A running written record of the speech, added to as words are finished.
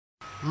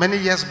many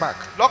years back.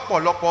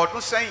 lọ́pọ̀lọpọ̀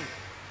ọdún sẹ́yìn.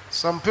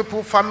 Some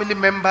people, family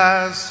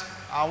members,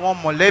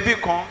 àwọn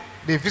mọ̀lẹ́bí kan.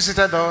 they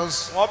visited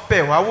us. wọ́n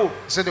bẹ̀ wá wò.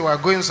 Said they were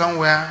going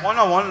somewhere. wọ́n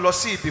náà wọ́n ń lọ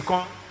sí ibì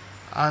kan.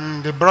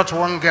 And they brought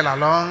one girl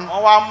along.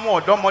 wọ́n wá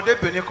mú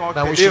ọ̀dọ́mọdébìnrin kan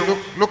That we tẹ̀lé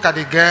should look at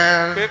the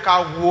girl. pé ká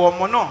wo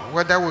ọmọ náà.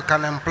 Whether we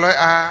can employ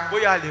her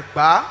bóyá a lè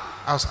gbà á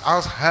as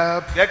house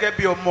help. gẹ́gẹ́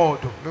bí ọmọ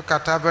ọ̀dọ̀. Look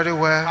at her very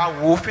well. ká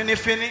wò ó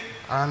fínífíní.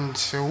 And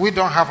we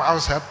don't have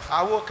house help.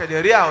 àwọn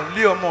kẹ̀dẹ̀rí à ò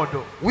lé ọmọ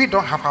ọ̀dọ̀. We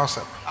don't have house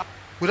help.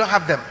 We don't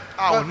have them.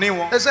 a ò ní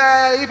wọn. They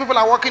say you people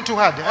are working too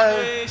hard.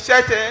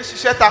 iṣẹ́ tẹ ń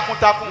ṣiṣẹ́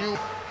takuntakun.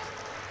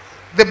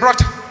 They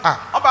brought her.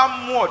 wọ́n bá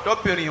mú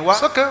ọ̀dọ́bìnrin wá.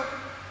 It's okay.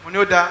 mo ní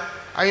ó dáa.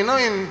 And you know,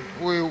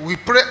 we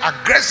pray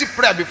aggressive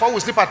prayer before we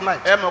sleep at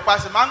night. ẹ mọ̀ pa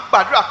ṣe máa ń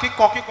gbàdúrà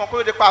kíkan kó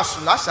ló dé pa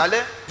sùn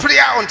láṣálẹ́.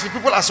 Prayer until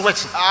people are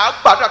sweating. à á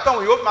gbàdúrà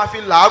táwọn yóò máa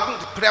fi làágùn.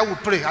 Prayer we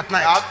pray at à á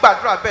night.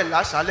 gbàdúrà bẹ́ẹ̀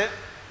láṣálẹ́.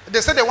 They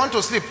say they want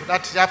to sleep,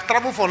 that they have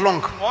traveled for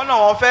long. wọ́n náà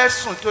wọ́n fẹ́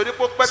sùn torí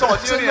pé pẹ́ tọ̀wọ́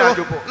tí ó rìn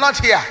àjò bọ̀. Not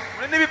here.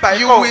 níbi báyìí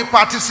You kọ́ will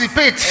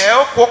participate ẹ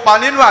ó kópa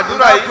nínú in àdúrà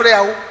that yìí.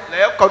 prayer.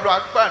 lẹ́yìn kọ́dọ̀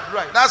àdúrà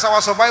yìí. That's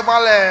our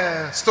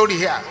survival story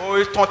here.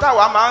 ìtàn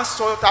táwa máa ń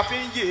sọ ta fi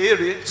ń yè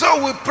èrè.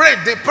 So we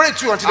prayed. They prayed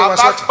too until they were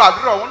àbá sweating.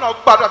 gbàdúrà òun náà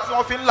gbàdúrà tí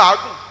wọ́n fi ń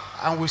làágùn.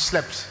 And we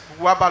slept.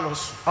 gbogbo wa bá lọ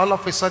sùn. All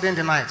of a sudden in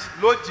the night,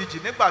 lójijì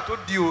nígbà tó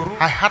di òru.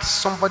 I heard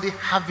somebody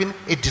having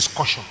a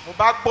discussion. mo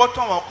bá gbọ́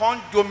tán àwọn kan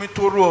ń jomi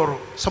toro ọ̀rọ̀.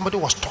 Somebody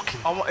was talking.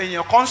 àwọn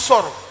èèyàn kan ń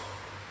sọ̀rọ̀.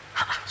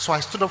 So I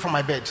stood up from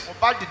my bed mo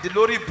bá dìde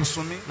lórí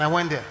ibùsùn mi. and I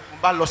went there. mo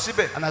bá lọ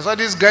síbẹ̀. And I saw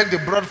this girl they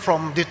brought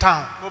from the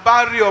town. mo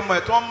bá rí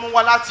ọmọ ẹ̀ tó ń mú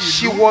wá láti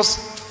She ìlú. was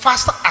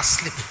fast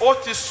asleep, ó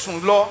ti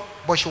sùn lọ.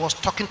 but she was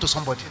talking to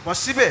somebody. ṣùgbọ́n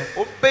síbẹ̀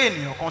ó bẹ́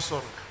ènìyàn kan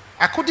sọ̀rọ̀.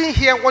 I couldn't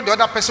hear what the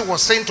other person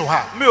was saying to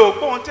her, mi ò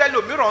gbóhun tẹ́lẹ̀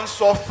òmíràn ń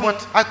sọ fún.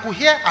 but I could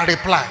hear a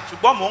reply.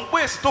 ṣùgbọ́n mò ń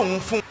gbé èsì tó ń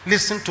fún.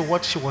 Listen to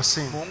what she was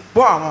saying. mò ń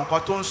gbọ́ àwọn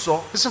nǹkan tó ń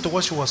sọ. Listen to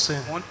what she was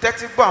saying. mò ń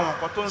tẹ́tí gbọ́ àwọn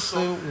nǹkan tó ń sọ.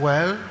 Say,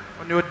 well,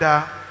 ó ní ó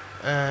dáa.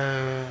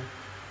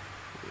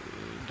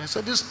 they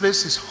said this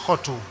place is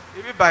hot,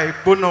 ibi báyìí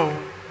gbóná o.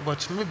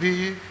 but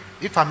maybe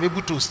if I'm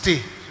able to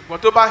stay, ṣùgbọ́n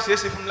tó bá ṣeé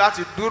ṣe fún mi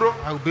láti dúró.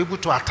 I will be able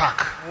to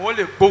attack. wọ́n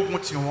lè gbógun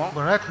tì wọ́n.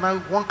 But right now,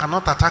 one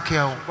cannot attack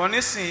here. ṣùgbọ́n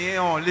nísìnyí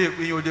èèyàn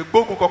ò lè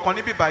gbógun kankan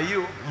níbí báyìí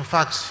o. In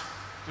fact,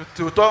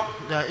 tòótọ́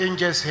there are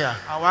angels here,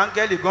 àwọn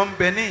áńgẹ́lì gan ń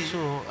bẹ níyì.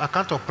 so I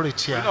can't operate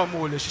here. nínú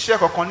mo ò lè ṣiṣẹ́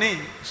kankan níyì.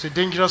 It's a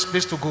dangerous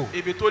place to go.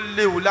 ibi tó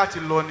léwu láti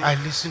lọ ni. I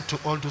listened to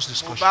all those mo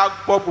discussions. bá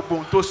gbọ́ gbogbo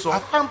ohun tó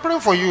sọ. I'm praying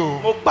for you.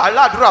 mo gbà á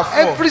ládùúrà fún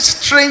ọ. Every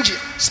strange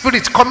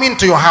spirit coming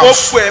to your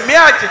house gbogbo ẹ̀mí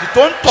àjèjì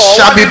tó ń tọ̀ ọ́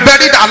shall wá be nínú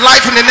buried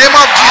alive in the name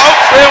of a ó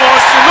Jesus. gbé wọn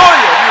sí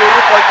lóòyè ní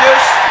orúkọ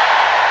Jésù.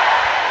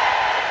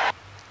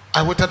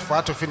 I waited for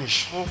her to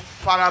finish. mo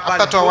farabalẹ̀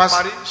After 2 kó hours,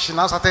 parí. she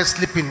now started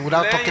sleeping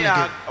without talking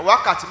again. lẹ́yìn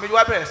wákàtí méjì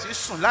wá bẹ̀rẹ̀ sí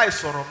sùn láì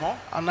sọ̀rọ̀ mọ́.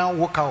 And now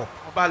woke her up.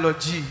 mo bá lọ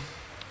jí i.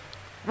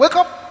 Wake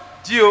up.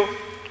 jí o.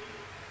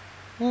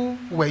 Who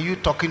were you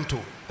talking to?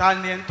 ta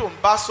ni ẹni tó ń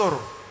bá sọ̀rọ̀.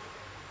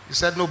 He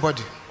said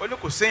nobody. ó ní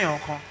kò séèyàn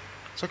kan.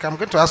 So okay, I'm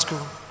going to ask you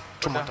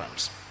 2 more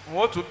times.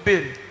 òun ó tún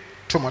béèrè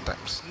 2 more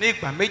times. ní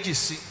ìgbà méjì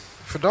sí.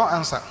 If you don't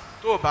answer,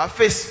 tó o bá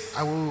fèsì.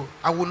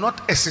 I will not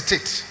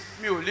hesitate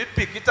mi ò lè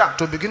pìkítà.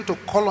 to begin to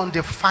call on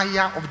the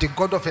fire of the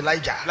God of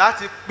Elijah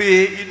láti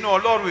pe iná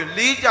Ọlọ́run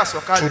Èlíjà to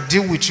sọ̀kalẹ̀.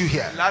 deal with you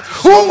here. láti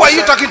Who were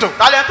you talking to?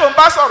 ta ni ẹni tó ń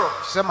bá sọ̀rọ̀.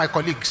 She said, my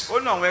colleagues. ó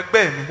ní àwọn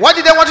ẹgbẹ́ mi. What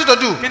did they want you to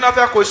do? kí ni wọ́n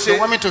fẹ́ kó They ṣe.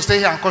 want me to stay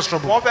here and cause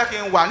trouble. wọ́n fẹ́ kí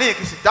n wà ní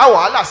ìkìsì dá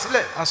wàhálà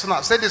sílẹ̀. And so now,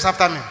 say this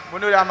after me. mo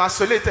ní orí àmà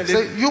sọlé tẹ̀lé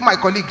Say, mi. you, my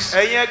colleagues,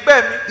 ẹ̀yin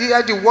ẹgbẹ́ mi.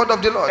 hear the word of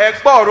the Lord. ẹ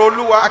gbọ́ ọ̀rọ̀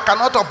Olúwa. I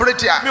cannot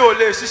operate mi here. ò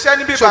lè ṣiṣẹ́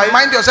níbí So báyìí.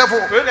 mind yourself.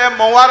 lónìí ẹ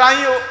mọ̀ wá ara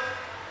yín o.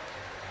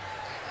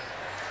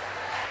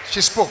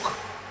 She spoke.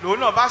 lòun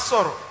náà bá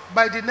sọ̀rọ̀.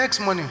 By the next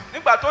morning,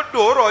 nígbà tó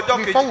dòórọ̀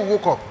ọjọ́ before kejì we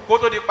woke up, kó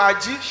tó di pa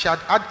jí. she had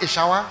had a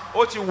shower.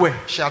 ó ti wẹ̀.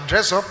 She had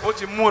dressed up. ó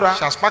ti múra.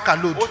 She has packed her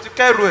load. ó ti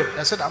kẹ́rù ẹ̀.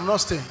 I said, I'm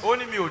not staying. ó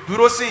ní mi ò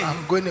dúró sí yìí.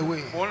 I'm going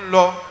away. mo ń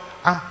lọ.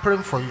 I'm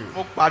praying for you.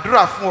 mo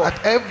gbàdúrà fún ọ.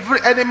 That every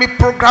enemy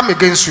program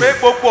against you, pé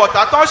gbogbo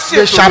ọ̀tá tán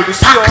they ṣètò shall lòdì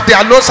sí ọ. pack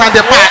their loads and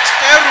depart.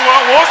 kẹ́rù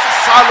wọn wọ́n sì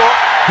sá lọ.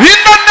 In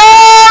the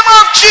name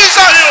of ní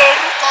Jesus.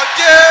 orúkọ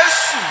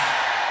Jésù.